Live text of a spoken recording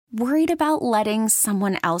Worried about letting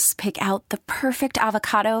someone else pick out the perfect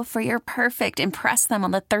avocado for your perfect impress them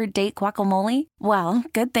on the third date guacamole? Well,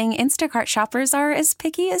 good thing Instacart shoppers are as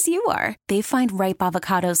picky as you are. They find ripe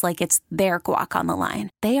avocados like it's their guac on the line.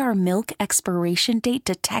 They are milk expiration date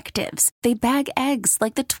detectives. They bag eggs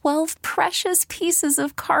like the 12 precious pieces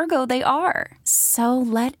of cargo they are. So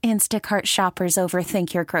let Instacart shoppers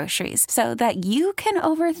overthink your groceries so that you can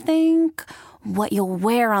overthink what you'll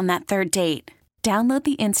wear on that third date. Download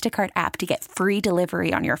the Instacart app to get free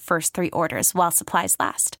delivery on your first 3 orders while supplies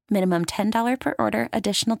last. Minimum $10 per order.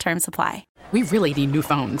 Additional terms apply. We really need new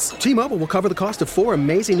phones. T-Mobile will cover the cost of 4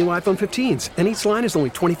 amazing new iPhone 15s, and each line is only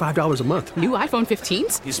 $25 a month. New iPhone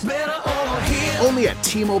 15s? It's better over here. Only at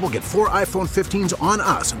T-Mobile, get 4 iPhone 15s on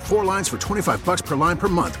us and 4 lines for $25 per line per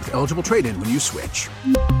month with eligible trade-in when you switch.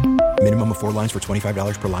 Minimum of 4 lines for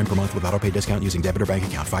 $25 per line per month with autopay discount using debit or bank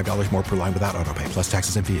account. $5 more per line without autopay, plus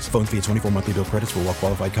taxes and fees. Phone fee at 24 monthly bill credits for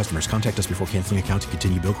well-qualified customers. Contact us before canceling account to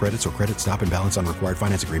continue bill credits or credit stop and balance on required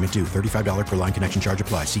finance agreement due. $35 per line connection charge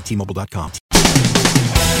applies. See T-Mobile.com.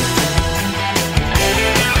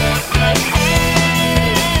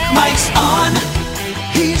 Mike's on.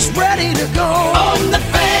 He's ready to go. On the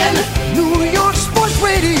Fan. New York Sports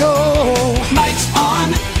Radio. Mike's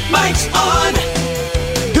on. Mike's on.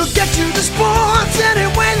 He'll get you the sports any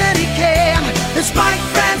way that he can. It's Mike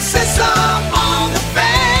Francesa on the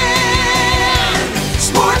Fan.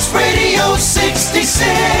 Sports Radio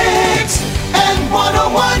 66 and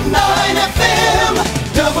 101.9 FM.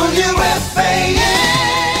 WFAN.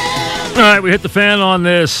 All right, we hit the fan on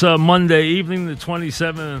this Monday evening, the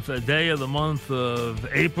 27th day of the month of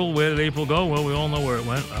April. Where did April go? Well, we all know where it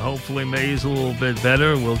went. Hopefully May's a little bit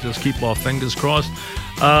better. We'll just keep our fingers crossed.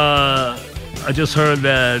 I just heard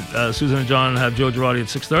that Susan and John have Joe Girardi at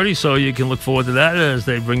 6:30, so you can look forward to that as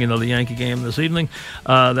they bring another Yankee game this evening.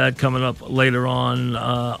 That coming up later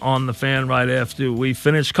on the fan right after we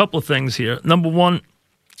finish. A couple of things here. Number one,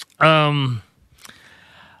 I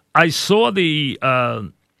saw the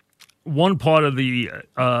one part of the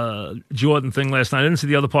Jordan thing last night. I didn't see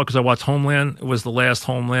the other part because I watched Homeland. It was the last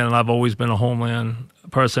Homeland, and I've always been a Homeland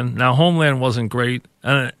person. Now, Homeland wasn't great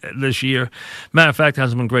this year. Matter of fact, it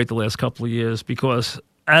hasn't been great the last couple of years because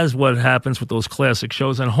as what happens with those classic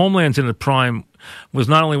shows, and Homeland's in the prime was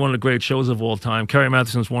not only one of the great shows of all time, Carrie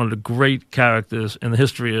Matheson's one of the great characters in the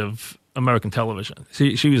history of American television.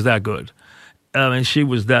 She was that good. I mean, she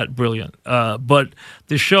was that brilliant. But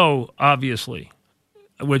the show, obviously,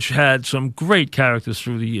 which had some great characters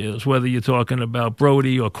through the years, whether you're talking about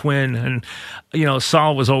Brody or Quinn. And, you know,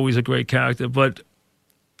 Sal was always a great character. But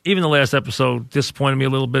even the last episode disappointed me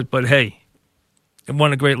a little bit. But, hey, it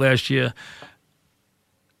wasn't great last year.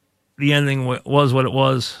 The ending was what it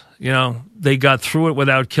was. You know, they got through it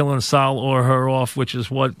without killing Sal or her off, which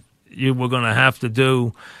is what you were going to have to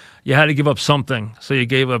do. You had to give up something, so you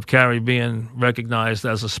gave up Carrie being recognized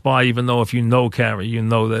as a spy, even though if you know Carrie, you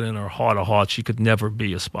know that in her heart of hearts, she could never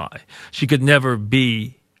be a spy. She could never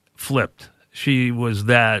be flipped. She was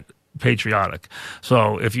that patriotic.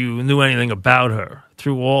 So if you knew anything about her,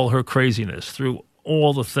 through all her craziness, through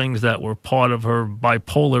all the things that were part of her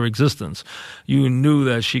bipolar existence, you knew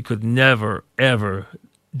that she could never, ever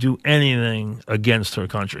do anything against her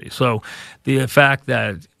country. So the fact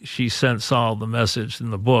that she sent Sal the message in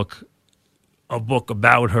the book, a book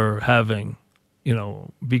about her having, you know,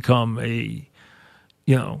 become a,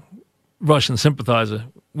 you know, Russian sympathizer,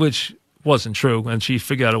 which wasn't true, and she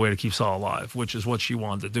figured out a way to keep Sal alive, which is what she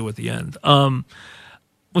wanted to do at the end,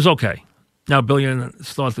 was okay. Now, Billion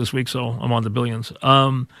starts this week, so I'm on to Billions.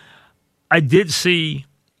 I did see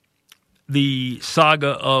the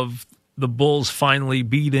saga of the Bulls finally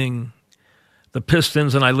beating the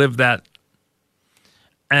Pistons, and I lived that.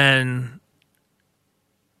 And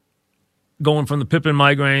going from the Pippen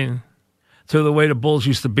migraine to the way the Bulls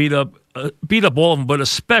used to beat up all of them, but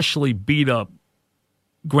especially beat up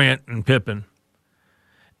Grant and Pippen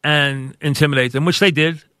and intimidate them, which they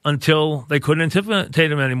did until they couldn't intimidate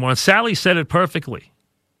them anymore. And Sally said it perfectly.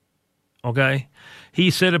 Okay?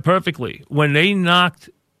 He said it perfectly. When they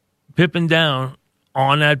knocked Pippen down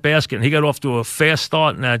on that basket, and he got off to a fast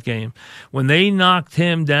start in that game. When they knocked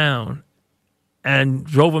him down and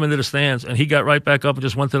drove him into the stands, and he got right back up and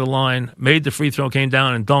just went to the line, made the free throw, came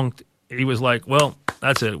down and dunked, he was like, well,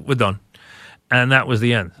 that's it. We're done. And that was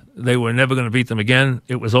the end. They were never going to beat them again.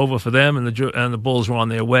 It was over for them, and the Bulls were on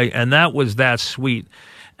their way. And that was that sweet.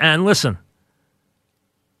 And listen,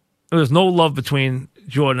 there was no love between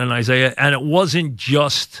Jordan and Isaiah, and it wasn't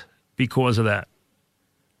just because of that.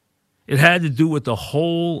 It had to do with the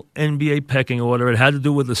whole NBA pecking order. It had to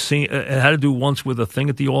do with the scene. It had to do once with a thing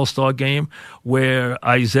at the All-Star game where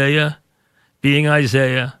Isaiah, being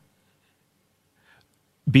Isaiah,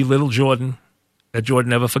 belittle Jordan, that Jordan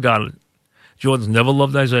never forgot it. Jordan's never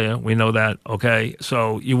loved Isaiah. We know that, okay?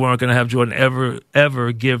 So you weren't going to have Jordan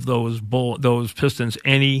ever give those Pistons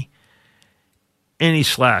any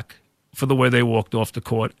slack for the way they walked off the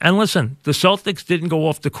court. And listen, the Celtics didn't go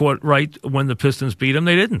off the court right when the Pistons beat them.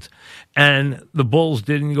 They didn't. And the Bulls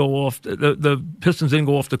didn't go off, the Pistons didn't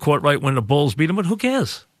go off the court right when the Bulls beat them, but who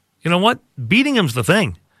cares? You know what? Beating them's the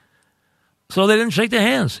thing. So they didn't shake their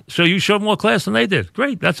hands. So you showed more class than they did.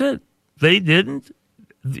 Great, that's it. They didn't.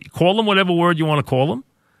 Call them whatever word you want to call them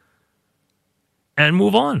and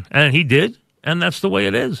move on. And he did, and that's the way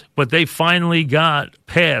it is. But they finally got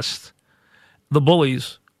past the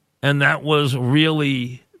bullies, and that was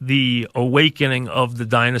really the awakening of the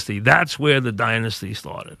dynasty. That's where the dynasty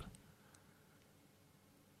started.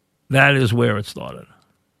 That is where it started.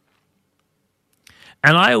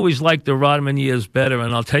 And I always liked the Rodman years better,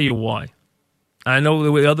 and I'll tell you why. I know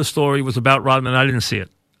the other story was about Rodman. I didn't see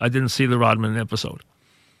it. I didn't see the Rodman episode.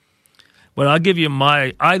 But I'll give you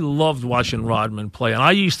I loved watching Rodman play. And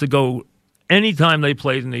I used to go, anytime they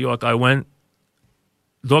played in New York, I went.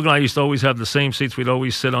 Dog and I used to always have the same seats. We'd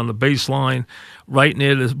always sit on the baseline, right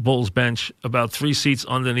near the Bulls bench, about 3 seats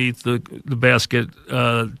underneath the basket,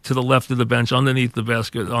 to the left of the bench, underneath the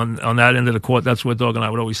basket, on that end of the court. That's where Dog and I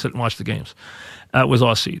would always sit and watch the games. That was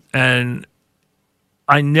our seat. And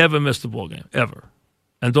I never missed a ball game, ever.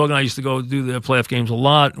 And Dog and I used to go do the playoff games a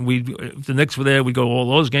lot. If the Knicks were there, we'd go to all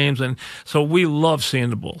those games. And so we loved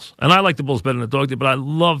seeing the Bulls. And I liked the Bulls better than the Dog did, but I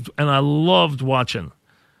loved watching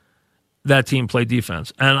that team play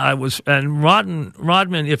defense. And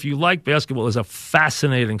Rodman, if you like basketball, is a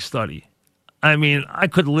fascinating study. I mean, I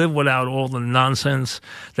could live without all the nonsense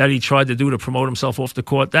that he tried to do to promote himself off the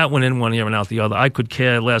court. That went in one ear and out the other. I could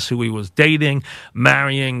care less who he was dating,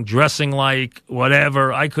 marrying, dressing like,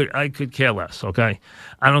 whatever. I could care less, okay?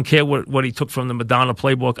 I don't care what he took from the Madonna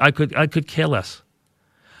playbook. I could care less.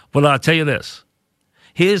 But I'll tell you this.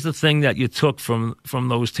 Here's the thing that you took from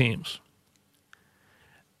those teams.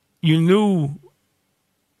 You knew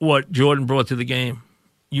what Jordan brought to the game.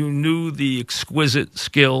 You knew the exquisite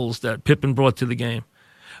skills that Pippen brought to the game.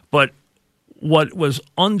 But what was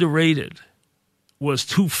underrated was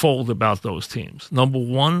twofold about those teams. Number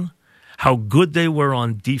one, how good they were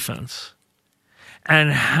on defense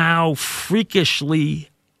and how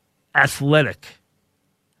freakishly athletic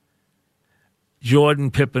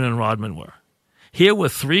Jordan, Pippen, and Rodman were. Here were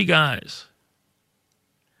 3 guys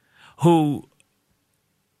who,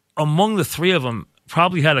 among the 3 of them,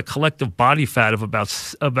 probably had a collective body fat of about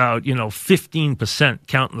 15%,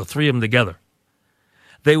 counting the 3 of them together.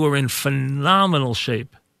 They were in phenomenal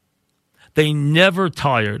shape. They never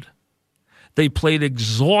tired. They played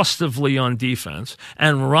exhaustively on defense.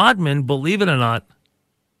 And Rodman, believe it or not,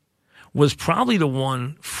 was probably the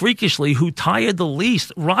one, freakishly, who tired the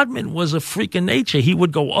least. Rodman was a freak of nature. He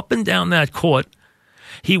would go up and down that court.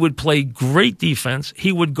 He would play great defense.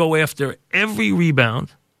 He would go after every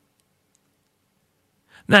rebound.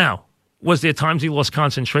 Now, was there times he lost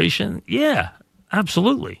concentration? Yeah,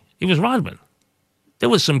 absolutely. He was Rodman. There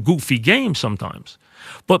was some goofy games sometimes.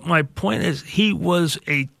 But my point is,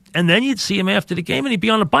 and then you'd see him after the game and he'd be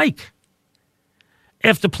on a bike.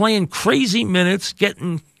 After playing crazy minutes,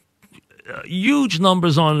 getting huge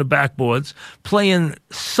numbers on the backboards, playing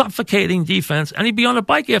suffocating defense, and he'd be on a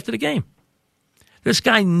bike after the game. This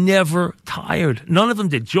guy never tired. None of them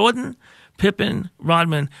did. Jordan, Pippen,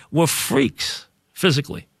 Rodman were freaks.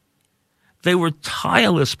 Physically. They were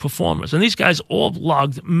tireless performers. And these guys all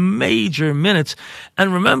logged major minutes.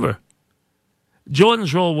 And remember,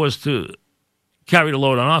 Jordan's role was to carry the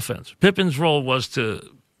load on offense. Pippen's role was to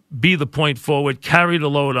be the point forward, carry the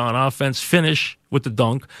load on offense, finish with the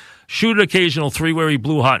dunk, shoot an occasional 3 where he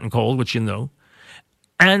blew hot and cold, which you know,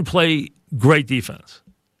 and play great defense.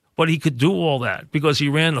 But he could do all that because he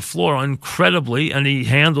ran the floor incredibly and he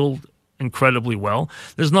handled incredibly well.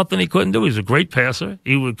 There's nothing he couldn't do. He's a great passer.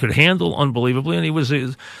 He could handle unbelievably, and he was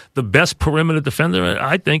the best perimeter defender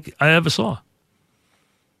I think I ever saw.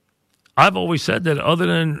 I've always said that other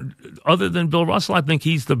than Bill Russell, I think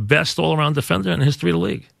he's the best all-around defender in the history of the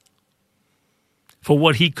league. For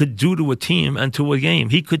what he could do to a team and to a game.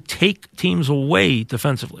 He could take teams away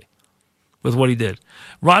defensively with what he did.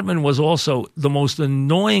 Rodman was also the most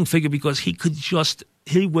annoying figure because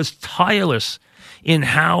he was tireless in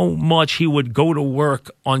how much he would go to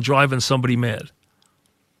work on driving somebody mad.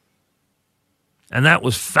 And that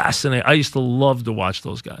was fascinating. I used to love to watch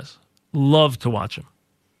those guys. Love to watch them.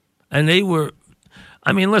 And they were,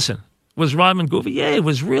 listen, was Rodman goofy? Yeah, it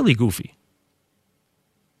was really goofy.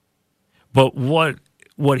 But what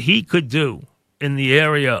he could do in the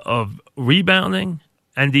area of rebounding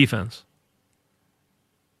and defense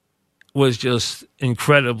was just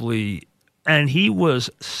incredibly, and he was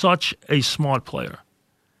such a smart player.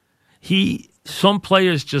 Some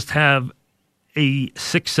players just have a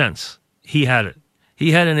sixth sense. He had it.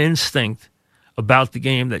 He had an instinct about the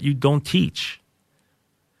game that you don't teach.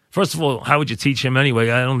 First of all, how would you teach him anyway?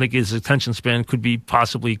 I don't think his attention span could be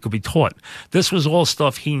taught. This was all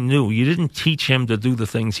stuff he knew. You didn't teach him to do the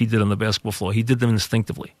things he did on the basketball floor. He did them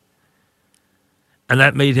instinctively. And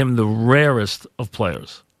that made him the rarest of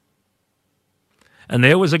players. And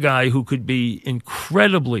there was a guy who could be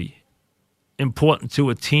incredibly important to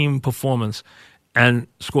a team performance and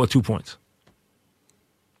score 2 points.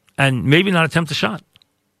 And maybe not attempt a shot.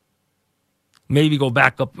 Maybe go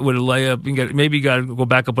back up with a layup and maybe got to go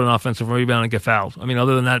back up with an offensive rebound and get fouled. I mean,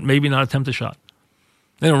 other than that, maybe not attempt a shot.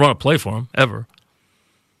 They don't run a play for him, ever.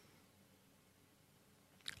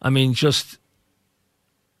 I mean, just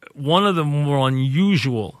one of the more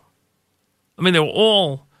unusual. I mean, they were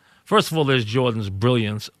all, first of all, there's Jordan's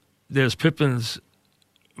brilliance. There's Pippen's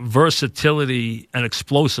versatility and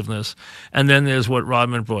explosiveness. And then there's what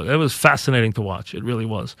Rodman brought. It was fascinating to watch. It really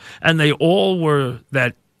was. And they all were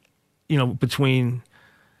that, between,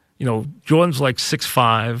 Jordan's like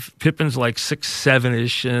 6'5", Pippen's like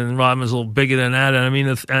 6'7"-ish, and Rodman's a little bigger than that. And I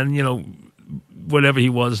mean, whatever he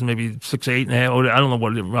was, maybe 6'8.5". I don't know what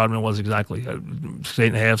Rodman was exactly,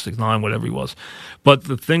 6'8.5", 6'9", whatever he was. But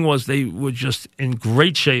the thing was, they were just in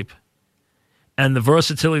great shape, and the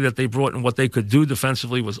versatility that they brought and what they could do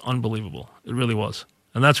defensively was unbelievable. It really was,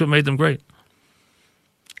 and that's what made them great.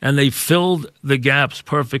 And they filled the gaps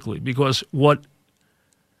perfectly, because what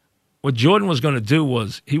Jordan was going to do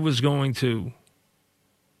was he was going to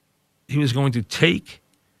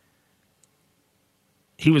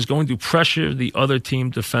pressure the other team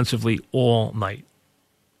defensively all night.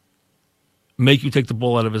 Make you take the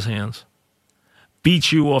ball out of his hands.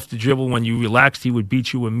 Beat you off the dribble. When you relaxed, he would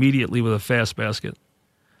beat you immediately with a fast basket.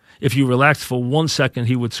 If you relaxed for 1 second,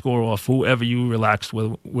 he would score off whoever you relaxed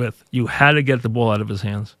with. You had to get the ball out of his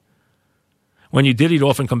hands. When you did, he'd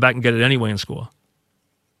often come back and get it anyway and score.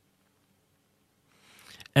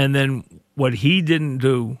 And then what he didn't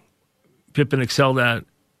do, Pippen excelled at,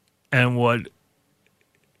 and what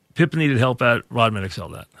Pippen needed help at, Rodman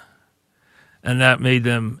excelled at. And that made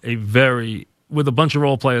them with a bunch of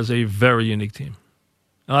role players, a very unique team.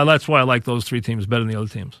 That's why I like those three teams better than the other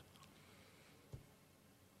teams.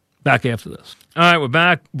 Back after this. All right, we're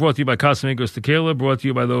back. Brought to you by Casamigos Tequila. Brought to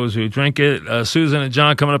you by those who drink it. Susan and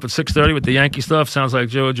John coming up at 6:30 with the Yankee stuff. Sounds like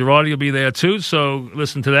Joe Girardi will be there too. So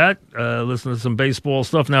listen to that. Listen to some baseball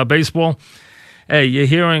stuff. Now, baseball. Hey, you're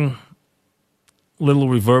hearing little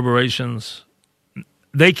reverberations.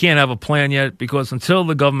 They can't have a plan yet, because until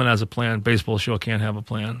the government has a plan, baseball sure can't have a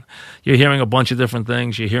plan. You're hearing a bunch of different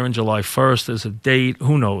things. You're hearing July 1st as a date.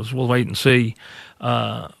 Who knows? We'll wait and see.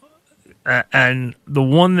 And the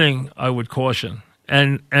one thing I would caution,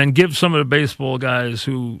 and give some of the baseball guys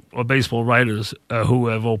or baseball writers who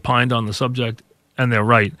have opined on the subject, and they're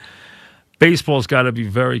right, baseball's got to be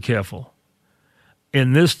very careful.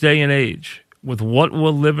 In this day and age, with what we're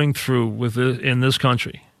living through in this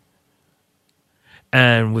country,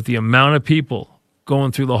 and with the amount of people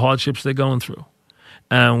going through the hardships they're going through,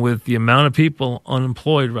 and with the amount of people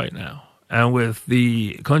unemployed right now, and with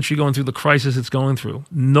the country going through the crisis it's going through,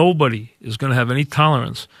 nobody is going to have any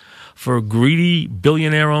tolerance for greedy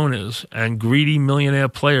billionaire owners and greedy millionaire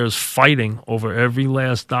players fighting over every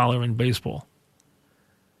last dollar in baseball.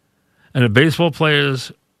 And the baseball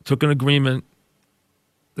players took an agreement.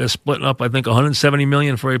 They're splitting up, I think, $170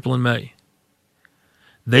 million for April and May.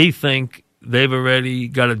 They think they've already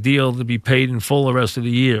got a deal to be paid in full the rest of the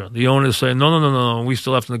year. The owners say, no, we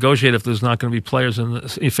still have to negotiate if there's not going to be players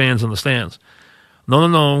and fans in the stands.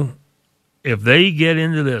 No. If they get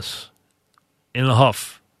into this in a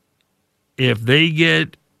huff, if they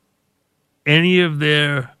get any of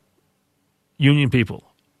their union people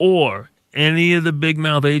or any of the big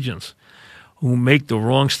mouth agents who make the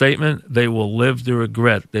wrong statement, they will live to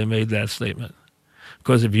regret they made that statement.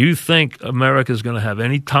 Because if you think America is going to have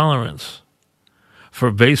any tolerance for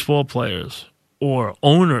baseball players or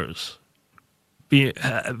owners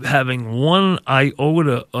having one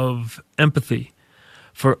iota of empathy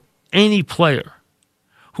for any player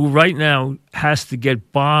who right now has to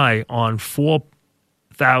get by on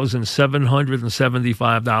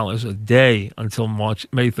 $4,775 a day until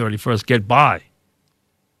May 31st, get by,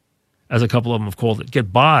 as a couple of them have called it,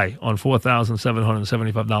 get by on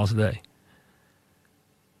 $4,775 a day.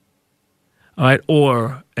 All right,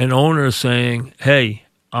 or an owner saying, hey,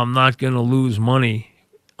 I'm not going to lose money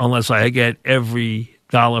unless I get every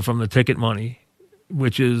dollar from the ticket money,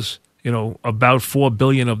 which is, about $4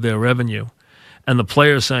 billion of their revenue. and the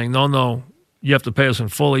players saying, no, you have to pay us in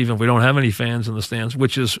full even if we don't have any fans in the stands,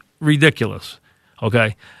 which is ridiculous.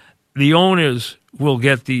 Okay, the owners will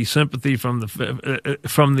get the sympathy from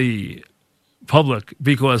the public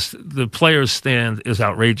because the players' stand is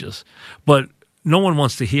outrageous, but no one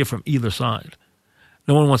wants to hear from either side.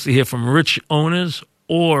 No one wants to hear from rich owners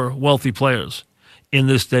or wealthy players in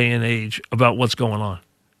this day and age about what's going on.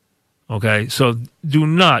 Okay, so do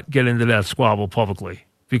not get into that squabble publicly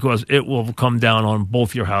because it will come down on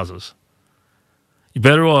both your houses. You're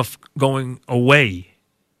better off going away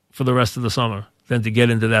for the rest of the summer than to get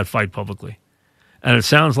into that fight publicly. And it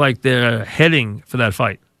sounds like they're heading for that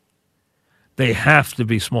fight. They have to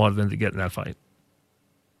be smarter than to get in that fight.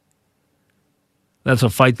 That's a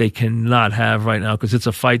fight they cannot have right now because it's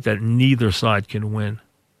a fight that neither side can win.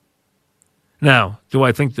 Now, do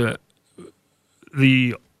I think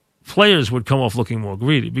the players would come off looking more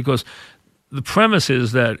greedy? Because the premise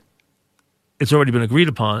is that it's already been agreed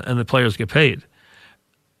upon and the players get paid.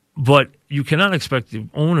 But you cannot expect the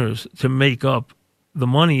owners to make up the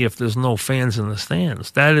money if there's no fans in the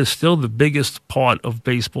stands. That is still the biggest part of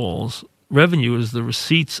baseball's revenue is the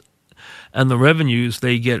receipts and the revenues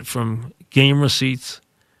they get from game receipts,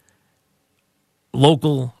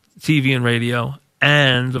 local TV and radio,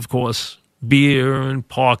 and, of course, beer and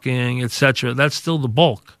parking, etc. That's still the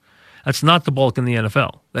bulk. That's not the bulk in the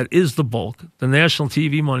NFL. That is the bulk. The national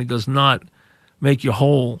TV money does not make you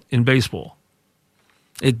whole in baseball.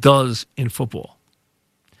 It does in football.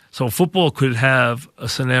 So football could have a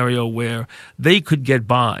scenario where they could get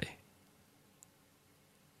by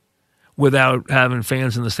without having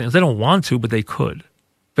fans in the stands. They don't want to, but they could.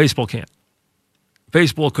 Baseball can't.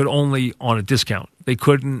 Baseball could only on a discount. They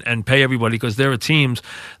couldn't and pay everybody because there are teams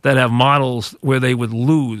that have models where they would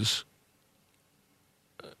lose,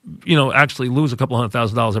 actually lose a couple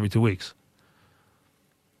 $100,000 every 2 weeks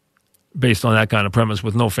based on that kind of premise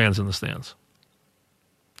with no fans in the stands.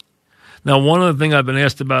 Now, one other thing I've been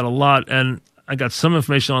asked about a lot, and I got some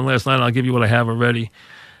information on last night, and I'll give you what I have already.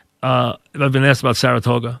 I've been asked about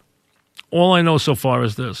Saratoga. All I know so far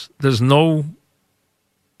is this. There's no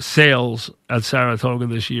sales at Saratoga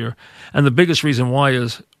this year. And the biggest reason why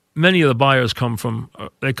is many of the buyers come from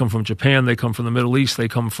Japan, they come from the Middle East, they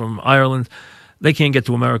come from Ireland. They can't get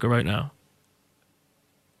to America right now.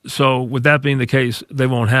 So with that being the case, they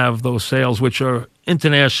won't have those sales, which are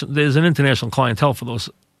international. There's an international clientele for those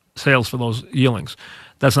sales for those yearlings.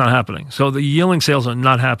 That's not happening. So the yearling sales are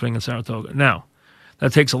not happening in Saratoga. Now,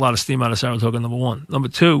 that takes a lot of steam out of Saratoga, number one. Number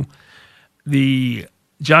two, the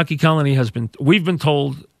jockey colony we've been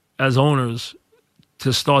told as owners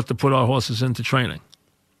to start to put our horses into training.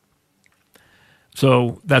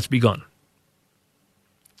 So that's begun.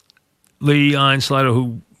 Lee Einslider,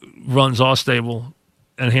 who runs our stable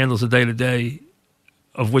and handles the day-to-day,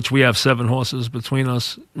 of which we have 7 horses between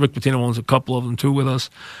us. Rick Pitino owns a couple of them, 2 with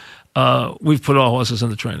us. We've put our horses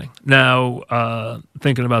into training. Now,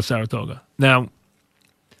 thinking about Saratoga. Now,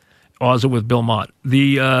 ours are with Bill Mott.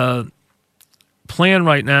 The plan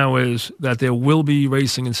right now is that there will be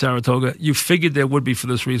racing in Saratoga. You figured there would be for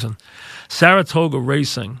this reason. Saratoga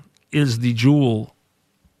racing is the jewel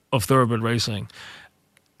of thoroughbred racing.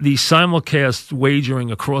 The simulcast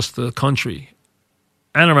wagering across the country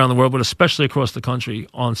and around the world, but especially across the country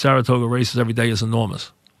on Saratoga races every day is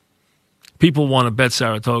enormous. People want to bet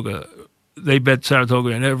Saratoga. They bet Saratoga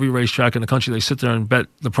in every racetrack in the country. They sit there and bet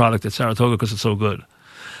the product at Saratoga because it's so good.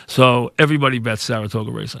 So everybody bets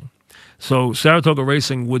Saratoga racing. So Saratoga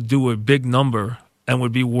racing would do a big number and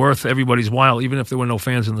would be worth everybody's while, even if there were no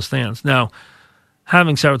fans in the stands. Now,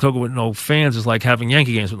 having Saratoga with no fans is like having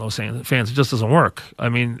Yankee games with no fans. It just doesn't work. I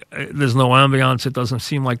mean, there's no ambiance. It doesn't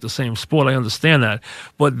seem like the same sport. I understand that.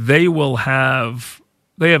 But they have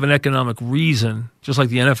an economic reason, just like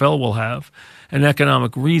the NFL will have, an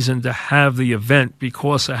economic reason to have the event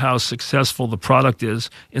because of how successful the product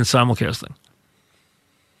is in simulcasting.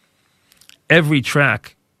 Every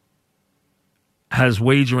track has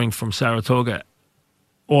wagering from Saratoga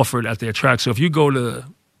offered at their track. So if you go to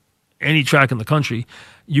any track in the country,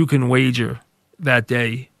 you can wager that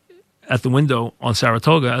day at the window on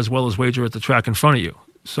Saratoga as well as wager at the track in front of you.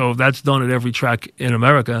 So that's done at every track in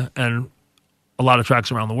America and a lot of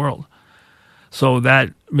tracks around the world. So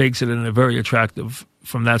that makes it a very attractive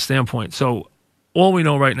from that standpoint. So all we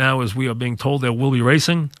know right now is we are being told there will be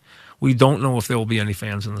racing. We don't know if there will be any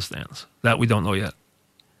fans in the stands. That we don't know yet.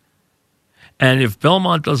 And if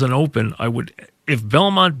Belmont doesn't open, if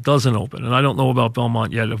Belmont doesn't open, and I don't know about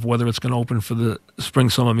Belmont yet, of whether it's going to open for the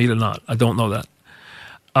spring-summer meet or not. I don't know that.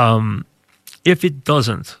 If it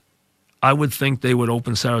doesn't, I would think they would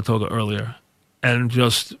open Saratoga earlier and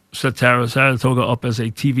just set Saratoga up as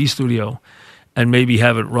a TV studio and maybe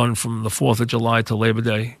have it run from the 4th of July to Labor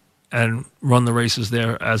Day and run the races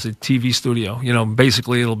there as a TV studio. You know,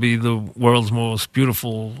 basically it'll be the world's most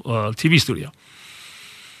beautiful TV studio.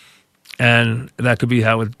 And that could be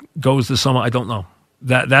how it goes this summer. I don't know.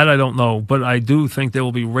 That I don't know, but I do think there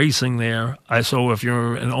will be racing there. So if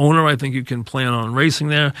you're an owner, I think you can plan on racing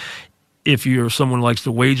there. If you're someone who likes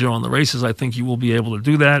to wager on the races, I think you will be able to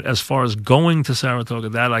do that. As far as going to Saratoga,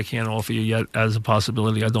 that I can't offer you yet as a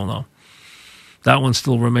possibility. I don't know. That one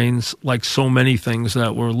still remains, like so many things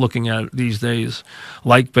that we're looking at these days,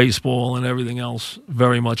 like baseball and everything else,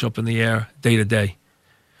 very much up in the air day to day.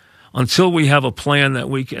 Until we have a plan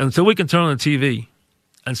until we can turn on the TV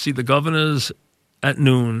and see the governors at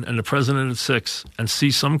noon and the president at 6 and see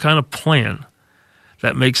some kind of plan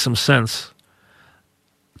that makes some sense,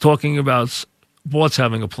 talking about sports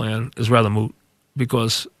having a plan is rather moot,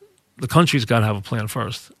 because the country's got to have a plan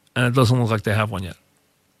first, and it doesn't look like they have one yet.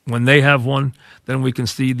 When they have one, then we can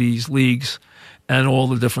see these leagues and all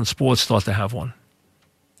the different sports start to have one.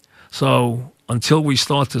 So until we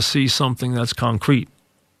start to see something that's concrete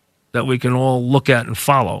that we can all look at and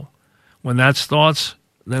follow, when that starts,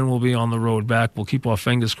 then we'll be on the road back. We'll keep our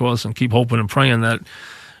fingers crossed and keep hoping and praying that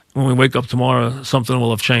when we wake up tomorrow, something will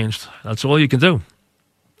have changed. That's all you can do,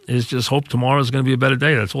 is just hope tomorrow is going to be a better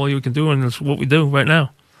day. That's all you can do, and that's what we do right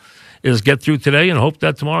now, is get through today and hope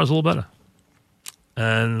that tomorrow is a little better.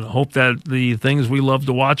 And hope that the things we love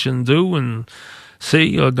to watch and do and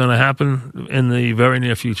see are going to happen in the very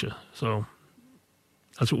near future. So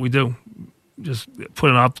that's what we do. Just put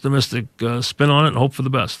an optimistic spin on it and hope for the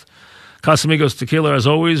best. Casamigos Tequila, as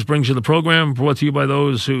always, brings you the program, brought to you by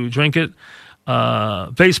those who drink it.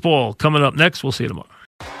 Baseball coming up next. We'll see you tomorrow.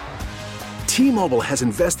 T-Mobile has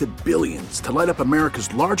invested billions to light up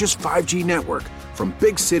America's largest 5G network, from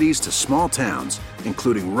big cities to small towns,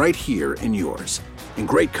 including right here in yours. And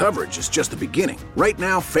great coverage is just the beginning. Right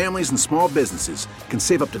now, families and small businesses can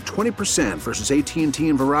save up to 20% versus AT&T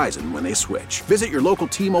and Verizon when they switch. Visit your local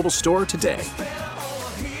T-Mobile store today.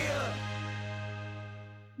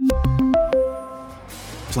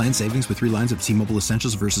 Plan savings with 3 lines of T-Mobile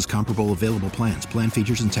Essentials versus comparable available plans. Plan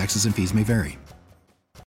features and taxes and fees may vary.